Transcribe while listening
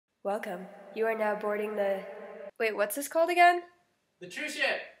Welcome. You are now boarding the... Wait, what's this called again? The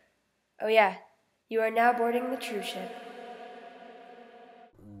Truship! Oh yeah. You are now boarding the Truship.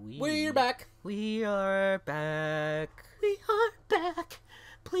 We're back! We are back. We are back!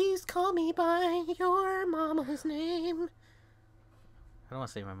 Please call me by your mama's name. I don't want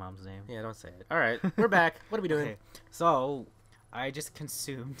to say my mom's name. Yeah, don't say it. Alright, we're back. What are we doing? Okay, so I just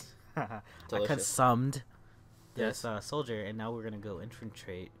consumed. I consumed this soldier, and now we're gonna go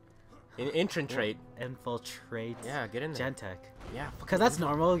infiltrate. Infiltrate? Infiltrate. Yeah, get in there. Gentech. Yeah, Because that's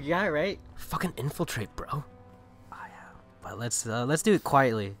normal. Yeah, right. fucking infiltrate, bro. Oh yeah. But let's do it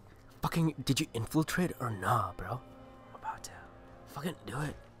quietly. Fucking, did you infiltrate or nah, bro? I'm about to. Fucking do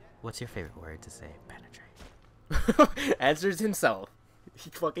it. What's your favorite word to say? Penetrate. Answers himself.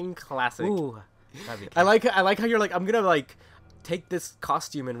 Fucking classic. Ooh. I like how you're like, I'm gonna like take this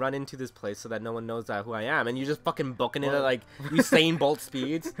costume and run into this place so that no one knows who I am, and you just fucking booking it at like Usain Bolt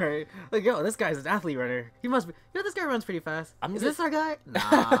speeds. Right. Like, yo, this guy's an athlete runner. He must be. You know, this guy runs pretty fast. Is this our guy?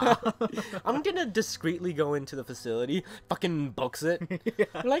 Nah. I'm gonna discreetly go into the facility, fucking books it. Yeah.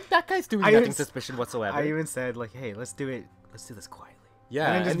 Like, that guy's doing nothing suspicious whatsoever. I even said, like, hey, let's do this quietly.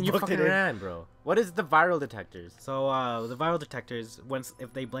 Yeah, and, and you fucking ran, bro. What is the viral detectors? So, the viral detectors,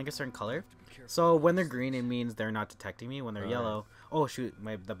 if they blink a certain color, so when they're green, it means they're not detecting me. When they're yellow, oh shoot,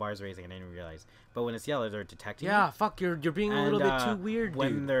 the bar's raising, I didn't realize. But when it's yellow, they're detecting me. Yeah, fuck, you're being a little bit too weird,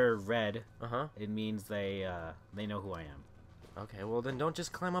 when dude. they're red, it means they know who I am. Okay, well then don't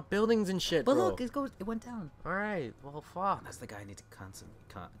just climb up buildings and shit, But bro. look, it went down. All right, well fuck. That's the guy I need to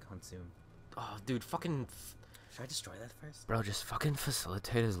consume. Oh, dude, fucking. Should I destroy that first? Bro, just fucking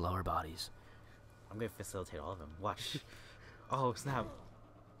facilitate his lower bodies. I'm gonna facilitate all of them. Watch. Oh snap.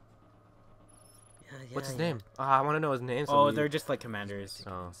 Yeah, What's his name? I want to know his name. So they're just like commanders.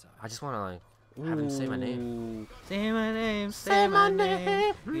 Oh, I just want to like have him say my name. Say my name. Say my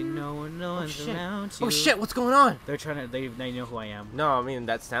name. You know when no one's around you. Oh shit! What's going on? They're trying to. They know who I am. No, I mean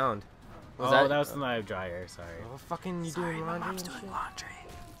that sound. That was my dryer. Sorry. Oh fucking! You doing laundry? My mom's doing laundry.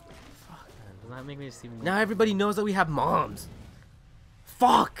 Fuck. Does that make me seem? Now everybody knows that we have moms.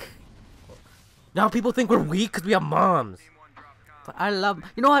 Fuck. Now people think we're weak because we have moms. But I love.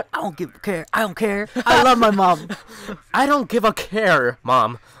 You know what? I don't care. I don't care. I love my mom. I don't give a care,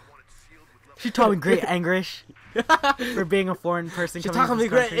 mom. She taught me great English for being a foreign person. She taught me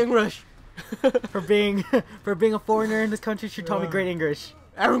great English. for being a foreigner in this country. She taught me great English.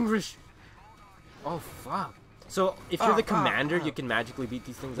 English. Oh fuck. So if you're the commander, you can magically beat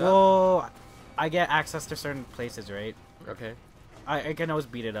these things up. Well, I get access to certain places, right? Okay. I can always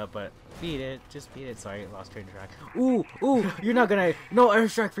beat it up, but just beat it. Sorry, lost train of track. Ooh, you're not gonna no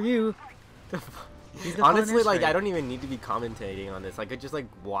airstrike for you. Honestly, like I don't even need to be commentating on this. I could just like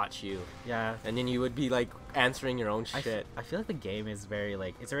watch you. Yeah. And then you would be like answering your own shit. I feel like the game is very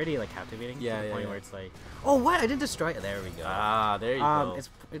like it's already like captivating. Yeah, to the yeah, point yeah. where it's like, oh what? I didn't destroy it. There we go. Ah, there you go.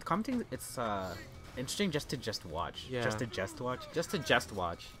 It's commenting. It's interesting just to watch. Yeah. Just to watch. Just to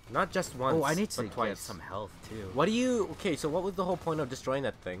watch, not just once. Oh, I need to twice. get some health too. What do you? Okay, so what was the whole point of destroying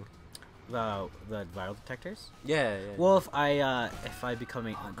that thing? The viral detectors. Yeah. Well, if I become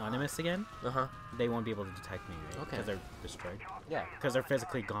anonymous again, Uh-huh. they won't be able to detect me, right? Okay. Because they're destroyed. Yeah. Because they're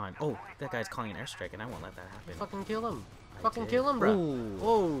physically gone. Oh, that guy's calling an airstrike, and I won't let that happen. Fucking kill him. I Fucking did. kill him, bro. Ooh.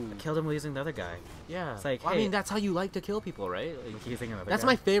 Oh. I killed him using the other guy. Yeah. It's like, well, I hey- mean, that's how you like to kill people, right? Like, Using another that's guy.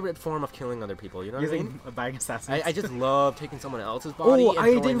 my favorite form of killing other people. You know what I mean? Using a bag assassin. I just love taking someone else's body. Oh, and I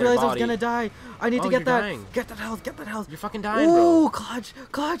throwing didn't their realize I was body. gonna die. I need to Oh, get you're that. dying. Get that health. Get that health. You're fucking dying, bro. Ooh, clutch.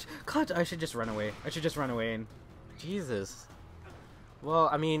 I should just run away. And Jesus. Well,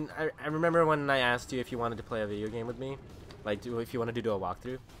 I mean, I remember when I asked you if you wanted to play a video game with me, like if you wanted to do a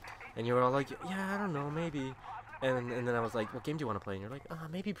walkthrough, and you were all like, yeah, I don't know, maybe. And then I was like, what game do you want to play? And you're like,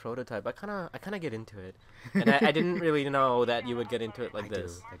 maybe Prototype. I kind of get into it. And I didn't really know that you would get into it like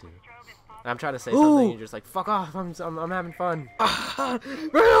this. I do. And I'm trying to say something, and you're just like, fuck off, I'm having fun. Run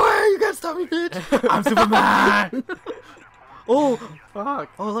away! You gotta stop me, bitch! I'm Superman! Oh, Fuck.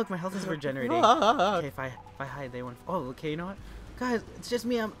 oh, look, my health is regenerating. Fuck. Okay, if I hide, they won't. Oh, okay, you know what, guys? It's just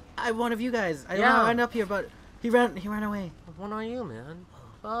me. I'm one of you guys. I don't Yeah. know how I end up here, but he ran away. What are you, man?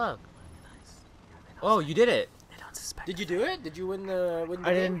 Fuck. Oh, you did it. They don't suspect. Did you do it? Did you win the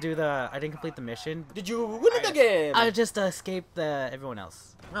I game? didn't complete the mission. Did you win the game? I just escaped everyone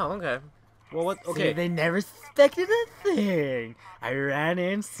else. Oh, okay. Well, what? See, Okay. they never suspected a thing. I ran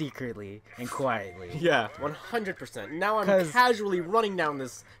in secretly and quietly. Yeah, 100%. Now I'm 'Cause- casually running down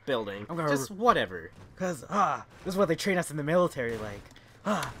this building. I'm gonna Just whatever. Cause this is what they train us in the military,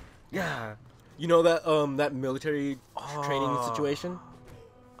 like yeah. You know that that military training situation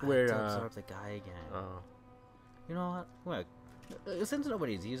I where have to absorb the guy again. oh. You know what? Look, Since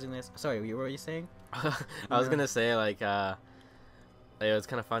nobody's using this, sorry, what were you saying? I was gonna say like it was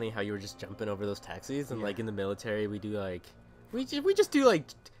kind of funny how you were just jumping over those taxis, and like in the military we do like we just do like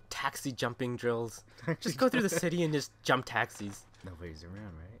taxi jumping drills. Just go through the city and just jump taxis. Nobody's around,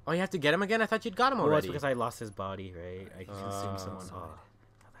 right? Oh, you have to get him again? I thought you'd got him Well, already. it's because I lost his body, right? I can assume someone. Oh.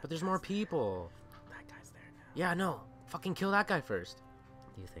 But there's more people. That guy's there now. Yeah, no. Fucking kill that guy first.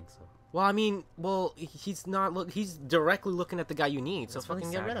 Do you think so? Well, I mean, he's not he's directly looking at the guy you need, so That's really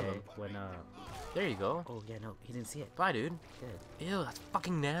fucking get rid of sad, him. When There you go. oh yeah, no, he didn't see it. Bye, dude. Good. Ew, that's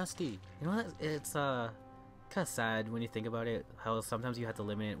fucking nasty. You know what? It's kind of sad when you think about it. How sometimes you have to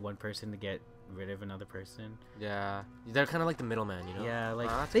limit one person to get rid of another person. Yeah, they're kind of like the middleman, you know. Yeah, like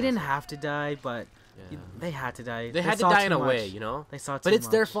that's they kinda didn't have to die, but Yeah. they had to die. They had to saw die in too a way, much. you know. They saw too But it's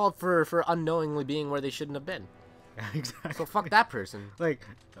their much. fault for unknowingly being where they shouldn't have been. Exactly. So fuck that person. Like,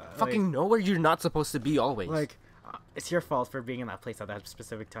 Fucking know where you're not supposed to be always. it's your fault for being in that place at that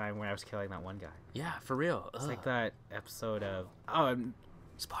specific time when I was killing that one guy. yeah, for real. It's like that episode of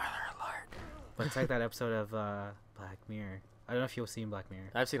Spoiler alert. but it's like that episode of Black Mirror. I don't know if you've seen Black Mirror.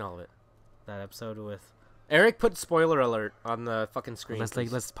 I've seen all of it. That episode with Eric put spoiler alert on the fucking screen.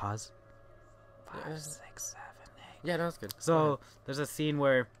 let's pause. Yeah. 5, 6, 7, 8. Yeah, no, that's good. So there's a scene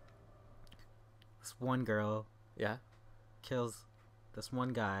where this one girl Yeah. kills this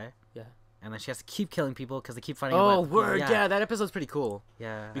one guy. Yeah. And then she has to keep killing people because they keep finding Oh, out. word. Yeah, that episode's pretty cool.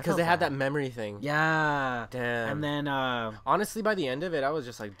 Yeah. I Because felt they had bad. that memory thing. Yeah. Damn. And then honestly, by the end of it, I was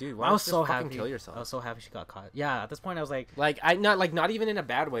just like, dude, why I was don't you so just fucking happy. kill yourself? I was so happy she got caught. Yeah. At this point, I was like, Not even in a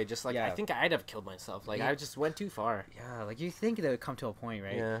bad way. Just like Yeah. I think I'd have killed myself. Like Yeah. I just went too far. yeah, like you think that it would come to a point,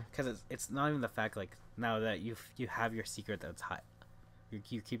 right? Yeah. Because it's not even the fact like now that you have your secret that's hot.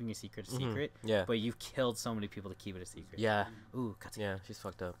 You're keeping your secret a secret. Yeah. But you've killed so many people to keep it a secret. Yeah. Ooh, cutscene. Yeah. She's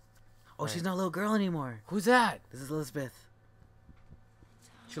fucked up. Oh, she's not a little girl anymore. Who's that? This is Elizabeth.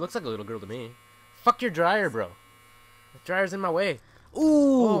 She looks like a little girl to me. Fuck your dryer, bro. The dryer's in my way.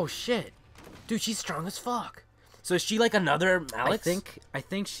 Ooh. Oh shit, dude, she's strong as fuck. So is she like another Alex? I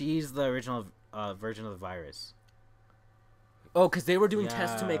think she's the original version of the virus. Oh, because they were doing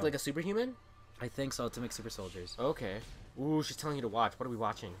tests to make Yeah. like a superhuman. I think so, to make super soldiers. Okay. Ooh, she's telling you to watch. What are we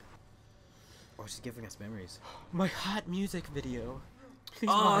watching? Oh, she's giving us memories. My hot music video. Please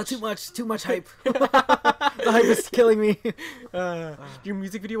Oh, watch. too much hype. The hype is killing me. Your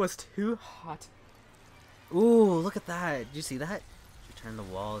music video was too hot. Ooh, look at that. Did you see that? She turned the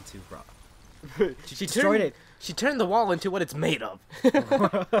wall into rock. She destroyed it. She turned the wall into what it's made of.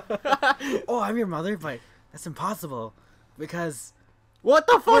 Oh, I'm your mother, but that's impossible. Because... What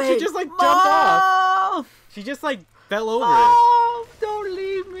the fuck? Wait, she just like jumped off. Mom! She just like fell over it. Mom, don't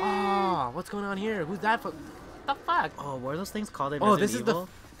leave me. Oh, what's going on here? Who's that? The fuck? Oh, what are those things called in Oh, Resident Evil?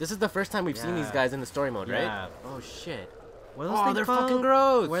 this is the first time we've seen these Yeah. guys in the story mode, right? Yeah. Oh shit. What are those Oh, things they're called? fucking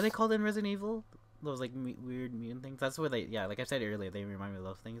gross. What are they called in Resident Evil? Those like weird mutant things. That's what they. Yeah, like I said earlier, they remind me of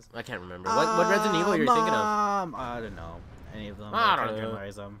those things. I can't remember. What Resident Evil you're thinking of? I don't know. Any of them. I but don't can't know.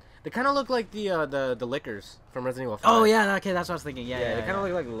 memorize them. They kind of look like the lickers from Resident Evil 5. Oh yeah, okay, that's what I was thinking. Yeah, Yeah, yeah. they kind of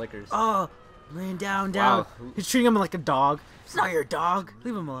look like the lickers. Oh, laying down. Wow. He's treating him like a dog. It's not your dog.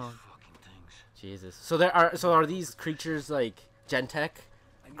 Leave him alone. Jesus. So are these creatures like Gentech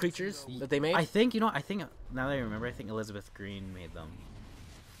creatures that they made? I think now that I remember, I think Elizabeth Green made them.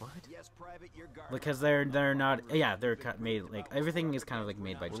 What? Because they're not. Yeah, they're made like everything is kind of like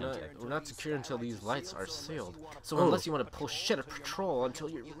made by Gentech. We're not secure until these lights are sealed. So unless you want to pull shit at patrol until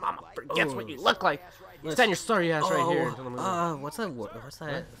your mama forgets what you look like, stand your sorry ass right here. Until the movie. What's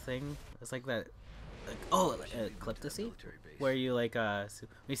that thing? It's like that. Eclipsy, where you like when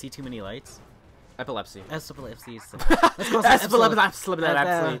you see too many lights. Epilepsy. Epilepsy. Epilepsy.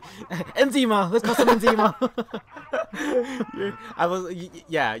 Enzema. Let's call some enzema.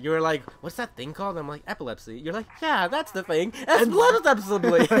 You were like, what's that thing called? I'm like, epilepsy. You're like, yeah, that's the thing.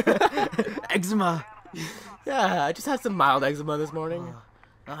 Epilepsy. Eczema. Yeah, I just had some mild eczema this morning.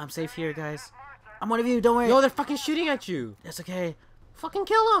 I'm safe here, guys. I'm one of you. Don't worry. Yo, they're fucking shooting at you. It's okay. Fucking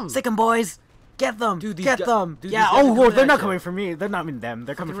kill them. Sick 'em, boys. Get them. Dude, Get them. dude, Yeah. these guys are Oh, coming they're at not you. coming for me. They're not them.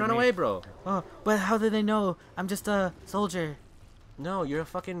 They're coming Fucking for run me. away, bro. Oh, but how did they know? I'm just a soldier. No, you're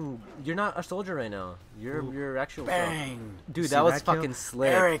not a soldier right now. You're actual. Bang. Dude, See that was kill? fucking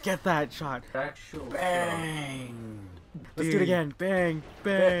slick. Eric, get that shot. Actual. Bang. Let's do Dude. it again. Bang.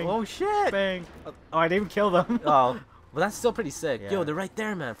 Bang. Oh shit. Bang. Oh, I didn't even kill them. Oh, well, that's still pretty sick. Yeah. Yo, they're right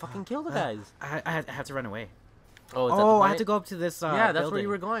there, man. Fucking kill the guys. I had to run away. Oh, is that the Oh, I point? had to go up to this. Yeah, that's where building. you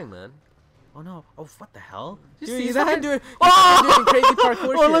were going, man. Oh no! Oh, what the hell? Dude, Did you he's see that? fucking doing, he's Oh! fucking doing crazy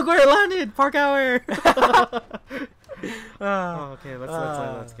parkour Oh, shit. look where it landed! Park hour. Oh, okay.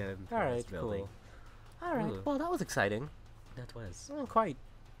 Let's get in. All right, this building. cool. All right. Ooh. Well, that was exciting. That was. Not quite.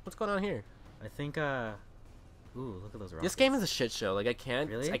 What's going on here? I think. Ooh, look at those rockets. This game is a shit show. Like I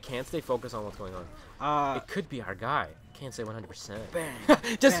can't stay focused on what's going on. It could be our guy. Can't say 100%. Bang,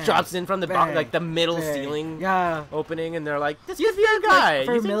 Just bang, drops in from the bang, like the middle bang. ceiling opening, and they're like, "This could be our guy." Like,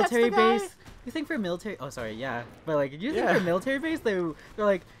 for You a think that's military the guy? base. You think for a military? Oh, sorry. Yeah, but like you think for a military base, they're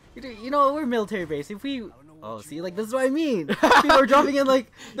like, you know, we're a military base. If we see, like, this is what I mean. People are dropping in,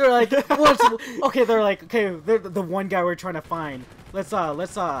 like, they're like, what's, okay, they're like, okay, they're the one guy we're trying to find. Let's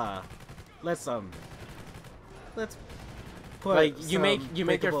put Like you make your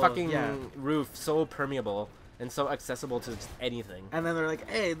breakable- fucking roof so permeable and so accessible to just anything. And then they're like,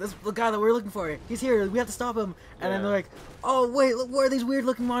 hey, this is the guy that we're looking for. He's here. We have to stop him. And then Yeah. they're like, oh wait, look, what are these weird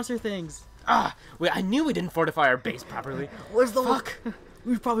looking monster things? Wait, I knew we didn't fortify our base properly. Where's the Fuck?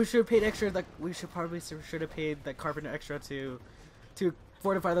 We probably should have paid extra. Like we should have paid that carpenter extra to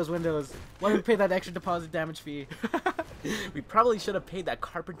fortify those windows. Why did we pay that extra deposit damage fee? We probably should have paid that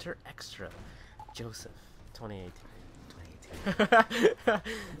carpenter extra. Joseph, 2018.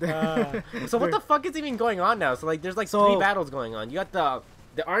 So what the fuck is even going on now? So like, there's like three battles going on. You got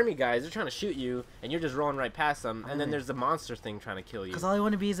the army guys. They're trying to shoot you, and you're just rolling right past them. And then there's the monster thing trying to kill you. Because all I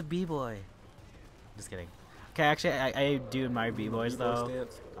want to be is a b-boy. Just kidding. Okay, actually, I do admire b-boys though.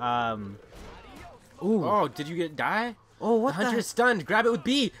 Ooh. Oh, did you die? Oh, what the hunter is stunned. Grab it with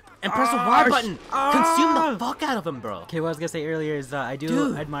B and press the Y button. Consume the fuck out of him, bro. Okay, what I was gonna say earlier is I do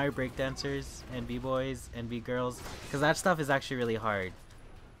Dude. admire breakdancers and b-boys and b-girls because that stuff is actually really hard.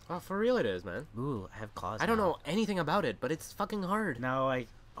 Oh, for real it is, man. Ooh, I have claws. I don't now. know anything about it, but it's fucking hard. Now I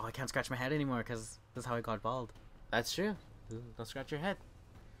can't scratch my head anymore because this is how I got bald. That's true. Don't scratch your head.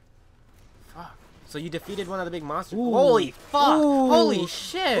 Fuck. So you defeated one of the big monsters. Ooh. Holy fuck! Ooh. Holy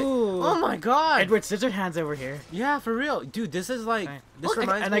shit! Ooh. Oh my god! Edward Scissorhands over here. Yeah, for real, dude. This is like this Look,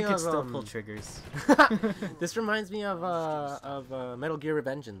 reminds and me I could of still pull triggers. this reminds me of Metal Gear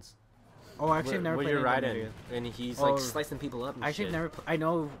Revengeance. Oh, actually, I've never where played you're Metal Raiden, Gear. and he's Oh. like slicing people up. And Actually, shit. I've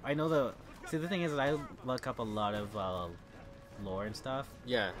never. I know the. See, the thing is, that I look up a lot of lore and stuff.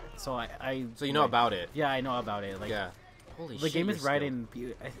 Yeah. So I. So you know about it. Yeah, I know about it. Like, Yeah. Holy the shit. game is you're Raiden.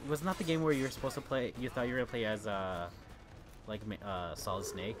 Wasn't that the game where you were supposed to play? You thought you were gonna play as Solid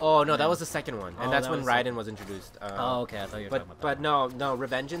Snake. Oh no, that was the second one, and Oh, that's that when was Raiden was introduced. Oh, okay. I thought you were talking about But no,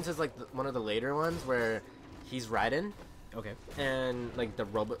 Revengeance is like one of the later ones where he's Raiden, that. Okay. and like the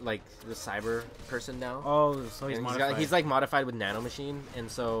robot, like the cyber person now. Oh, so he's And modified. he's like modified with nanomachine, and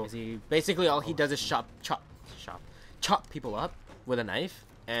so Is he? basically all he does is chop people up with a knife,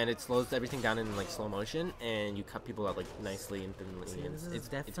 and it slows everything down in like slow motion, and you cut people out like nicely and thinly. See, And this is it's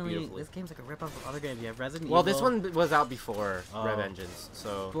definitely. beautiful. This game's like a rip off of other games. You have Resident Well, Evil. this one was out before Oh. Revengeance,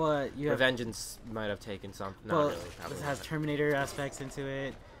 so But you have. Revengeance might have taken some. Not Well, really. Probably. this has Terminator aspects into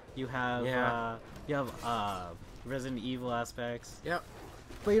it. You have. Yeah. You have Resident Evil aspects. Yep.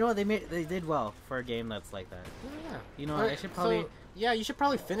 But you know what? They did well for a game that's like that. Yeah. You know, But- I should probably. So, yeah, you should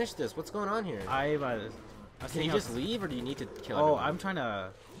probably finish this. What's going on here? I was Can thinking you of- just leave, or do you need to kill Oh, everyone? I'm trying to.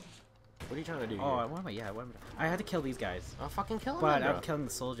 What are you trying to do? Oh, here? what am I? Yeah, I had to kill these guys. Oh, fucking kill them, But bro. I'm killing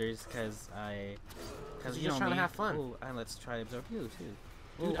the soldiers because You're you just know trying to me. have fun. Ooh, and let's try to absorb you too.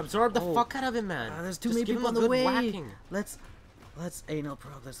 Dude, Ooh, absorb the oh. fuck out of him, man. There's too Just many give people him on a the good way. whacking. Let's anal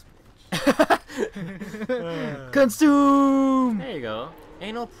probe this bitch. Consume. There you go.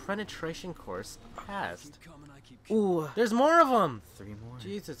 Anal penetration course passed. Ooh, There's more of them. 3 more.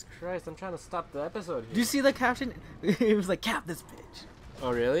 Jesus Christ, I'm trying to stop the episode here. Do you see the caption? It was like, cap this bitch.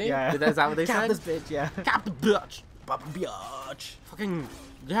 Oh, really? Yeah. Is that what they cap said? this bitch, yeah. Cap the bitch. Biatch. Fucking,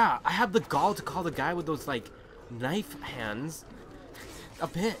 yeah, I have the gall to call the guy with those, like, knife hands a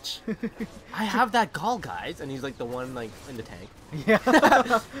bitch. I have that gall, guys. And he's, like, the one, like, in the tank.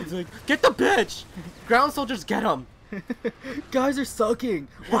 Yeah. He's like, get the bitch! Ground soldiers, get him! Guys are sucking.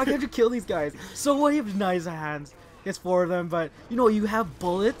 Why can't you kill these guys? So what? He has nice hands. He has 4 of them, but you know you have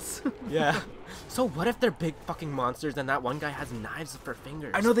bullets. Yeah. So what if they're big fucking monsters and that one guy has knives for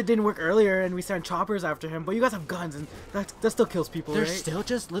fingers? I know that didn't work earlier, and we sent choppers after him, but you guys have guns, and that still kills people, They're right? still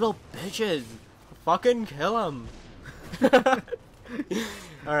just little bitches. Fucking kill them.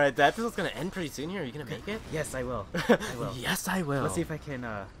 Alright, the episode's gonna end pretty soon here. Are you gonna make it? Yes, I will. I will. Yes, I will. Let's see if I can.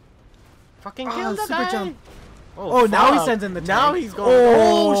 Fucking kill the super guy. jump. Oh, now he fuck. sends in the Now tank. he's going.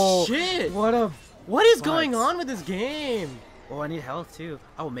 Oh, Oh, shit. What a. What is What? going on with this game? Oh, I need health too.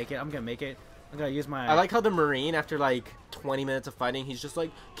 I will make it. I'm gonna make it. I'm gonna use my. I like how the Marine, after like 20 minutes of fighting, he's just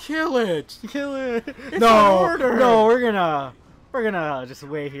like, kill it. kill it. It's an No, order. no, we're gonna just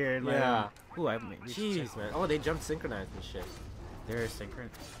wait here and Yeah. Ooh, I made these Jeez, checks. man. Oh, they jumped synchronized and shit. They're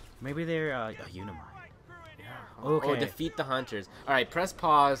synchronous. Maybe they're Unimind. Yeah, Okay. Oh, defeat the hunters. All right, press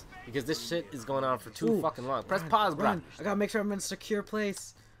pause because this shit is going on for too fucking long. Press pause, bro. I gotta make sure I'm in a secure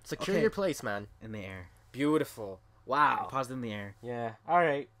place. Secure your place, man. In the air. Beautiful. Wow. Paused in the air. Yeah. All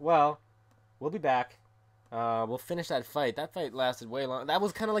right. Well, we'll be back. We'll finish that fight. That fight lasted way long. That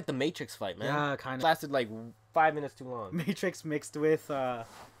was kind of like the Matrix fight, man. Yeah, kind of. Lasted like 5 minutes too long. Matrix mixed with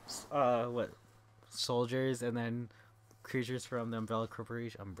what? Soldiers and then creatures from the Umbrella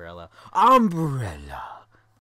Corporation. Umbrella.